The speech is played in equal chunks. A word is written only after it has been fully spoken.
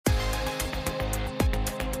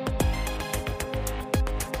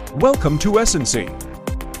Welcome to Ecency.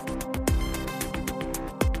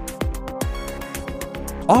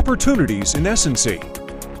 Opportunities in Ecency.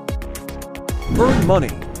 Earn money.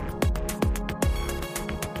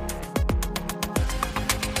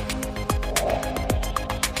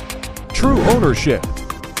 True ownership.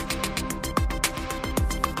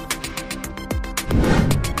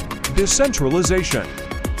 Decentralization.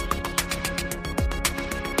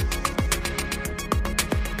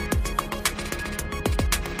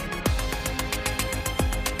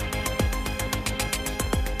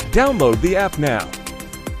 Download the app now.